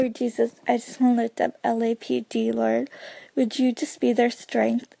Lord Jesus, I just want to lift up LAPD, Lord. Would you just be their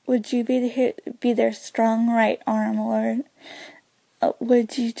strength? Would you be their strong right arm, Lord?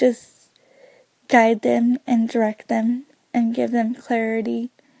 Would you just guide them and direct them and give them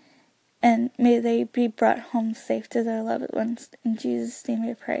clarity? And may they be brought home safe to their loved ones. In Jesus' name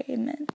we pray, amen.